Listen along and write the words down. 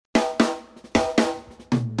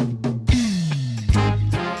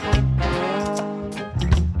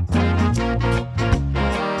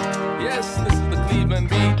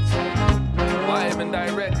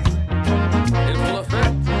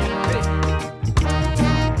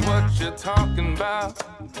you talking about?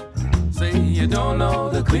 Say you don't know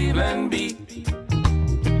the Cleveland beat.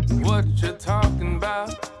 What you talking about?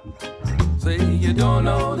 Say you don't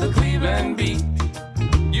know the Cleveland beat.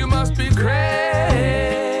 You must be crazy.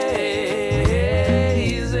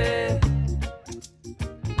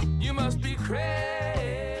 You must be crazy.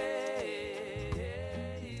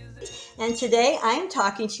 And today I'm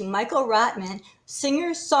talking to Michael Rotman,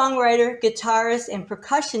 singer, songwriter, guitarist, and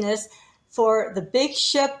percussionist for the Big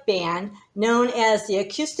Ship Band, known as the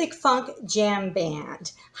Acoustic Funk Jam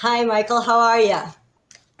Band. Hi, Michael. How are you?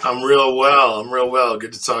 I'm real well.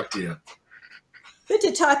 Good to talk to you. Good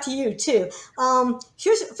to talk to you too.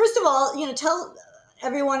 First of all, tell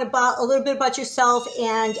everyone about a little bit about yourself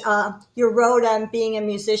and your road on being a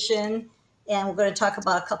musician, and we're going to talk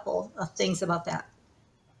about a couple of things about that.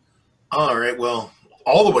 All right. Well,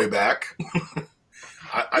 all the way back,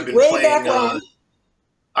 I've been Way playing. back when?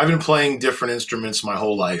 I've been playing different instruments my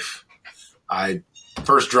whole life. I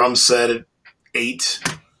first drum set at 8,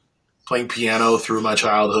 playing piano through my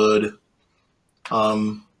childhood.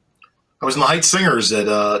 I was in the Heights Singers at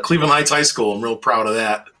Cleveland Heights High School. I'm real proud of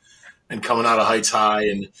that. And coming out of Heights High,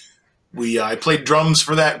 and I played drums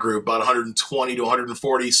for that group, about 120 to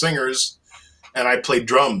 140 singers, and I played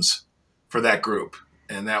drums for that group.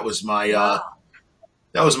 And that was my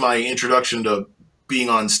introduction to being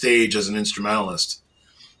on stage as an instrumentalist.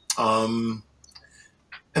 And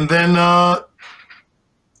then I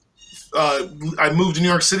moved to New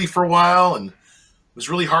York City for a while, and it was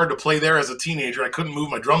really hard to play there as a teenager. I couldn't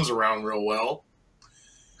move my drums around real well.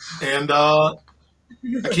 And I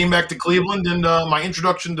came back to Cleveland, and my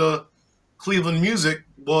introduction to Cleveland music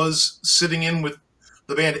was sitting in with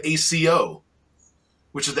the band ACO,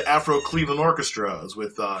 which is the Afro Cleveland Orchestra. It was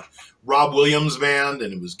with Rob Williams' band,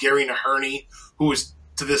 and it was Gary Naherney, who is,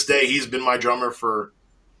 to this day, he's been my drummer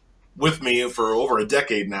with me for over a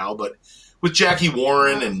decade now, but with Jackie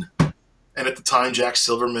Warren and at the time Jack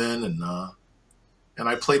Silverman, and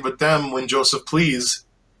I played with them when Joseph Please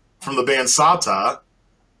from the band Sata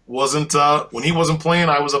wasn't when he wasn't playing,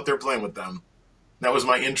 I was up there playing with them. That was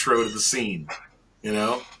my intro to the scene,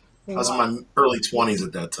 I was in my early 20s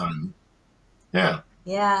at that time. Yeah.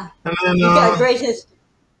 Yeah. And then you got a great history.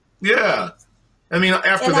 Yeah. I mean,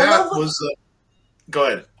 after that was go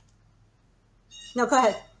ahead. No, go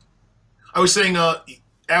ahead. I was saying,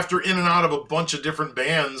 after in and out of a bunch of different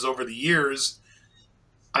bands over the years,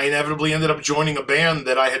 I inevitably ended up joining a band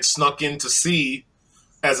that I had snuck in to see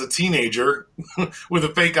as a teenager with a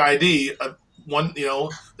fake ID. The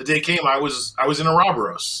day came, I was in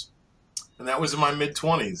Ouroboros, and that was in my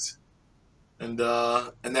mid-20s, and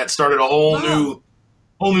that started a whole new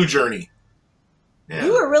journey. Yeah.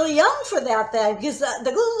 You were really young for that then, because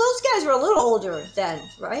those guys were a little older then,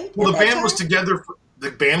 right? Well, the band was together. The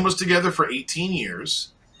band was together for 18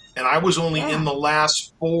 years, and I was only in the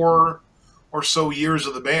last 4 or so years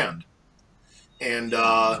of the band. And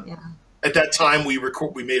at that time, we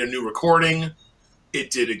made a new recording. It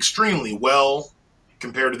did extremely well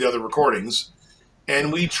compared to the other recordings,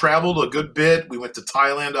 and we traveled a good bit. We went to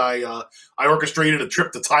Thailand. I orchestrated a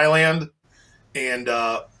trip to Thailand, and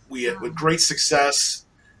we had with great success.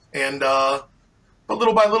 And but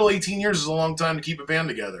little by little, 18 years is a long time to keep a band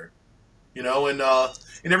together. And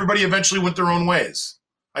everybody eventually went their own ways.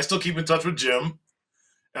 I still keep in touch with Jim,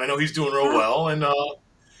 and I know he's doing real well. And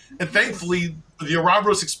thankfully, the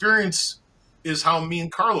Ouroboros experience is how me and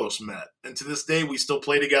Carlos met. And to this day, we still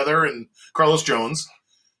play together, and Carlos Jones,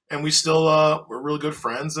 and we still we're really good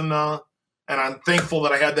friends. And I'm thankful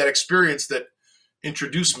that I had that experience that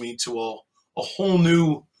introduced me to a whole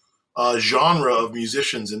new genre of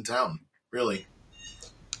musicians in town. Really.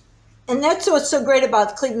 And that's what's so great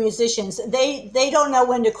about Cleveland musicians. They don't know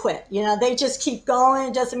when to quit. They just keep going.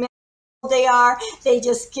 It doesn't matter how old they are. They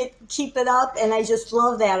just keep it up. And I just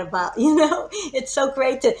love that about, it's so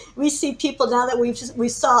great we see people now that we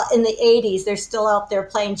saw in the 80s, they're still out there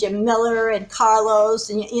playing Jim Miller and Carlos,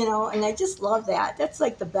 and, and I just love that. That's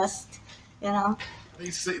like the best, They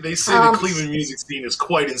say the Cleveland music scene is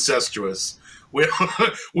quite incestuous. We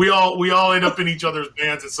all end up in each other's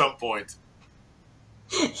bands at some point.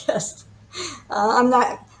 Yes. I'm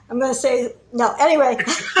going to say no. Anyway,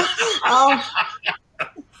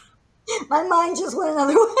 my mind just went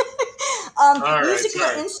another way.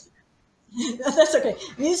 That's okay.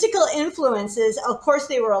 Musical influences, of course,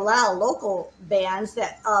 they were allowed local bands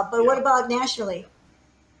but what about nationally?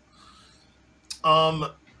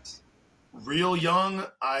 Real young,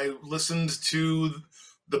 I listened to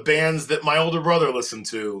the bands that my older brother listened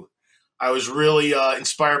to. I was really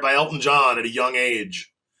inspired by Elton John at a young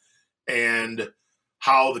age, and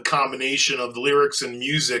how the combination of the lyrics and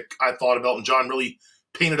music, I thought of Elton John really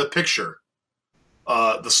painted a picture.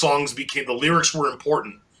 The lyrics were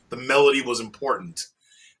important. The melody was important.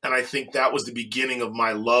 And I think that was the beginning of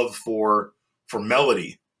my love for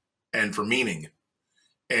melody and for meaning.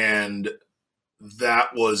 And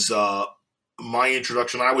that was my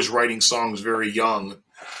introduction. I was writing songs very young.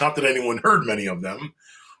 Not that anyone heard many of them,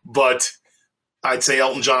 but I'd say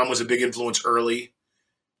Elton John was a big influence early.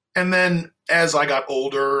 And then as I got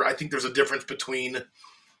older, I think there's a difference between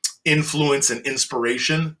influence and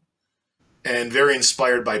inspiration. And very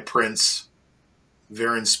inspired by Prince,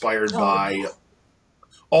 very inspired by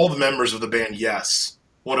all the members of the band. Yes,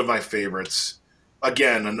 one of my favorites.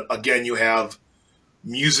 Again, you have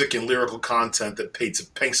music and lyrical content that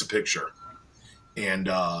paints a picture, and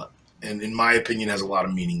in my opinion, has a lot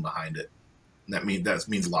of meaning behind it. And that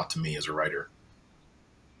means a lot to me as a writer.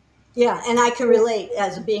 Yeah, and I can relate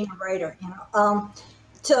as being a writer.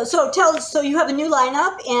 So tell us. So you have a new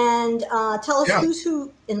lineup, and tell us who's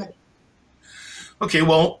who in the. Okay,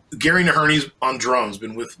 well, Gary Naherney's on drums,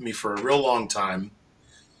 been with me for a real long time.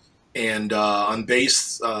 And on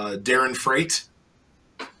bass, Darren Freight.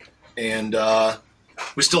 And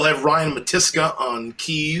we still have Ryan Matiska on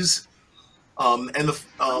keys. And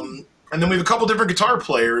then we have a couple different guitar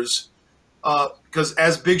players, because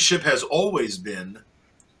as Big Ship has always been,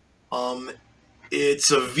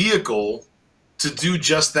 it's a vehicle to do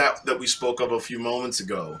just that we spoke of a few moments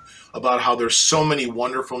ago, about how there's so many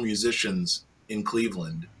wonderful musicians in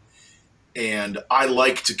Cleveland, and I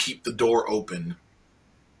like to keep the door open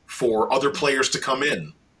for other players to come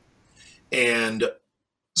in. And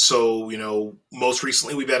so, most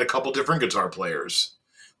recently we've had a couple different guitar players.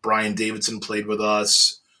 Brian Davidson played with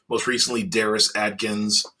us, most recently Darius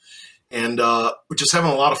Adkins, and we're just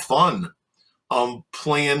having a lot of fun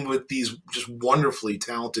playing with these just wonderfully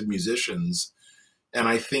talented musicians. And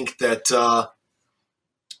I think that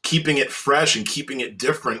keeping it fresh and keeping it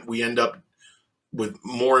different, we end up with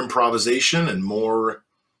more improvisation and more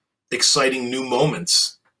exciting new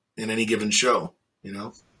moments in any given show,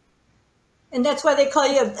 And that's why they call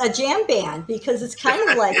you a jam band, because it's kind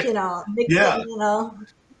of like, Yeah.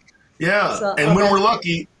 Yeah. So, and when we're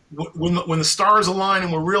lucky, when the stars align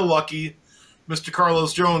and we're real lucky, Mr.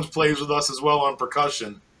 Carlos Jones plays with us as well on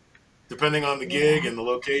percussion, depending on the gig and the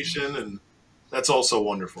location. And that's also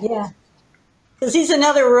wonderful. Yeah. Because he's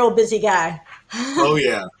another real busy guy. Oh,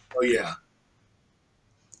 yeah. Oh, yeah.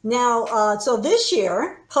 Now, so this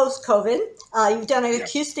year, post-COVID, you've done an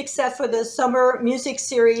acoustic set for the Summer Music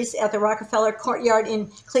Series at the Rockefeller Courtyard in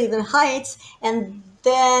Cleveland Heights, and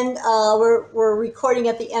then we're recording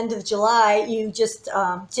at the end of July. You just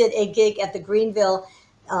did a gig at the Greenville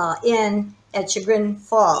Inn at Chagrin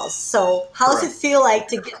Falls. So how does it feel like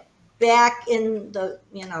to get back in the,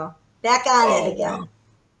 back on it again? Wow.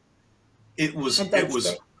 It was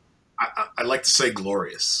I like to say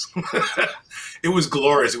glorious. It was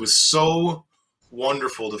glorious. It was so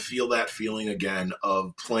wonderful to feel that feeling again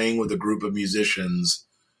of playing with a group of musicians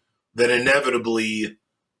that inevitably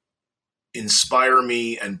inspire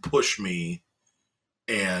me and push me.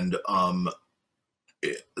 And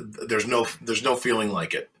there's no feeling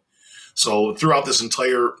like it. So throughout this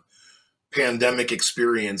entire pandemic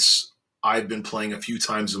experience, I've been playing a few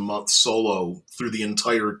times a month solo through the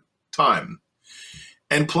entire time.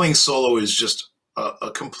 And playing solo is just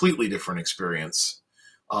a completely different experience.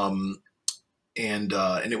 And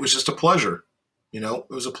it was just a pleasure, it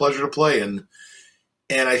was a pleasure to play. And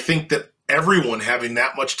I think that everyone having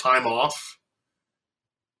that much time off,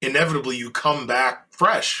 inevitably you come back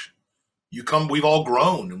fresh. We've all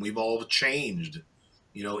grown and we've all changed.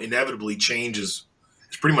 Inevitably change is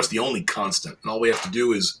pretty much the only constant. And all we have to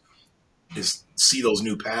do is see those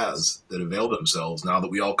new paths that avail themselves now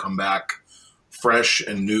that we all come back fresh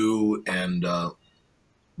and new and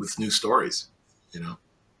with new stories,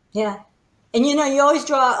 Yeah. And, you always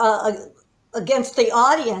draw against the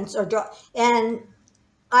audience and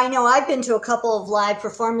I know I've been to a couple of live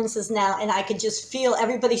performances now, and I could just feel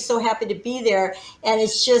everybody's so happy to be there. And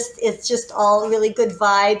it's just all really good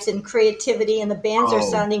vibes and creativity, and the bands are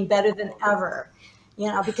sounding better than ever,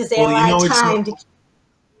 because they have a lot of time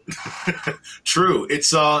to. True.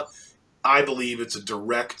 It's I believe it's a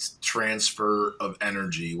direct transfer of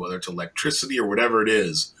energy, whether it's electricity or whatever it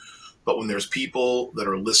is. But when there's people that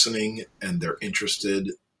are listening and they're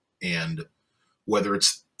interested, and whether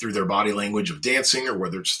it's through their body language of dancing or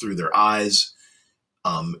whether it's through their eyes,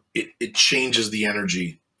 it changes the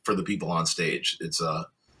energy for the people on stage. It's a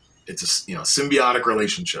symbiotic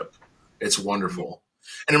relationship. It's wonderful.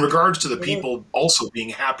 And in regards to the people also being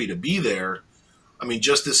happy to be there, I mean,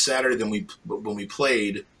 just this Saturday when we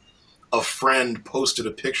played, a friend posted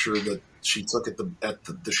a picture that she took at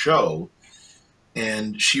the show,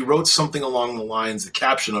 And she wrote something along the lines, the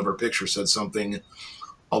caption of her picture said something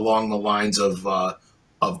along the lines of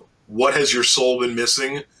what has your soul been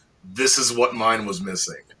missing? This is what mine was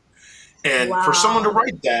missing. And Wow. for someone to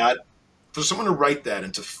write that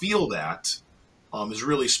and to feel that is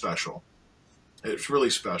really special. It's really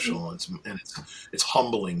special. It's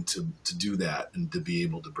humbling to do that and to be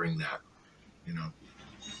able to bring that, you know.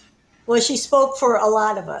 Well, she spoke for a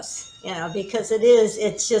lot of us, because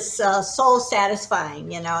it's just soul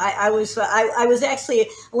satisfying. I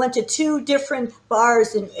went to 2 different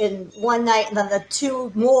bars in one night, and then the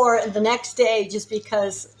 2 more the next day, just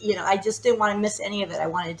because, I just didn't want to miss any of it. I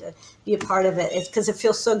wanted to be a part of it because it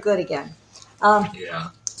feels so good again. Yeah.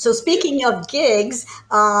 So speaking of gigs,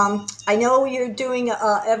 I know you're doing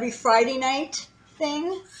every Friday night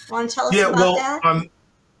thing. Want to tell us about that?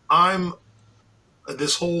 I'm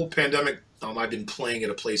this whole pandemic, I've been playing at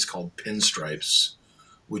a place called Pinstripes,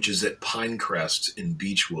 which is at Pinecrest in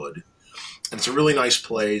Beechwood. And it's a really nice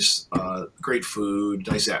place, great food,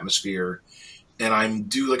 nice atmosphere. And I'm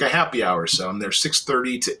due like a happy hour, so I'm there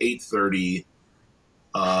 6:30 to 8:30,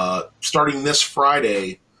 starting this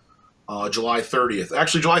Friday, July 30th.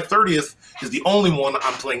 Actually, July 30th is the only one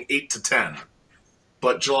I'm playing 8 to 10.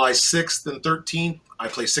 But July 6th and 13th, I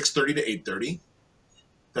play 6:30 to 8:30.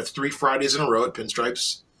 That's 3 Fridays in a row at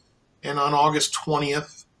Pinstripes. And on August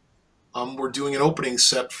 20th, we're doing an opening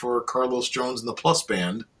set for Carlos Jones and the Plus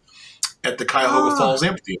Band at the Cuyahoga Falls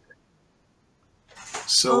Amphitheater.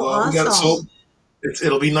 So awesome.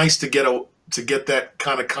 It'll be nice to get that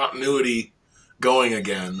kind of continuity going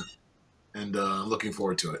again, and looking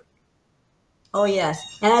forward to it. Oh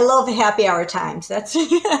yes, and I love happy hour times. That's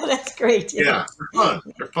that's great. Yeah,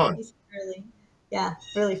 they're fun.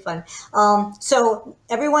 Really fun. So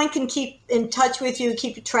everyone can keep in touch with you,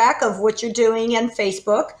 keep track of what you're doing on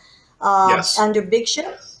Facebook. Yes. Under Big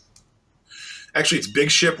Ship. Actually, it's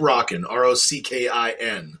Big Ship Rockin',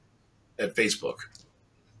 ROCKIN, at Facebook.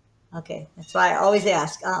 Okay, that's why I always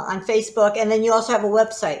ask on Facebook, and then you also have a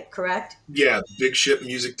website, correct? Yeah,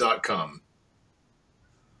 bigshipmusic.com.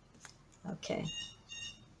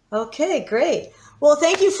 Okay, great. Well,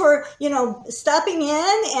 thank you for stopping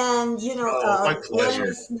in and my pleasure. letting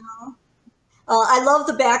us know. I love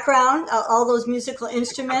the background, all those musical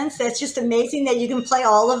instruments. That's just amazing that you can play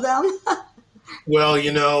all of them. Well,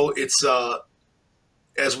 it's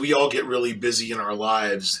as we all get really busy in our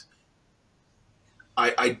lives,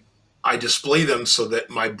 I display them so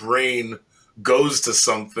that my brain goes to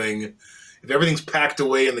something. If everything's packed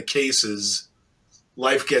away in the cases,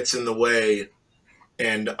 life gets in the way,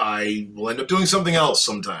 and I will end up doing something else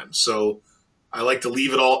sometimes. So I like to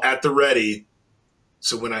leave it all at the ready,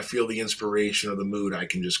 so when I feel the inspiration or the mood, I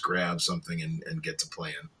can just grab something and get to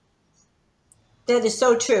playing. That is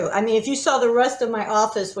so true. I mean, if you saw the rest of my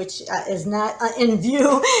office, which is not in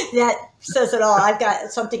view, that says it all. I've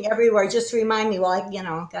got something everywhere. Just to remind me, got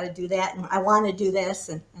to do that, and I want to do this,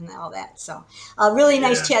 and all that. So, really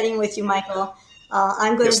nice chatting with you, Michael.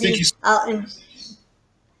 I'm going to be out and.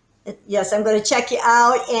 Yes, I'm going to check you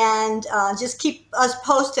out, and just keep us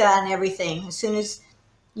posted on everything as soon as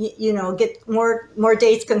get more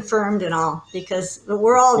dates confirmed and all, because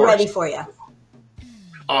we're all ready for you.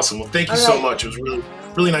 Awesome. Well, thank you so much. It was really,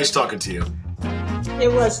 really nice talking to you.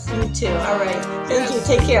 It was you too. All right. Thank you.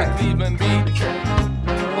 Take care. Cleveland Beach,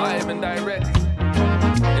 live and direct,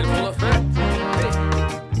 in full effect. Hey.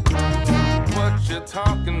 What you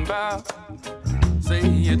talking about? Say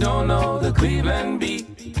you don't know the Cleveland beat.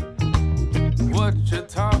 What you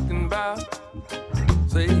talking about?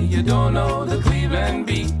 Say you don't know the Cleveland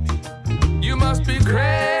beat.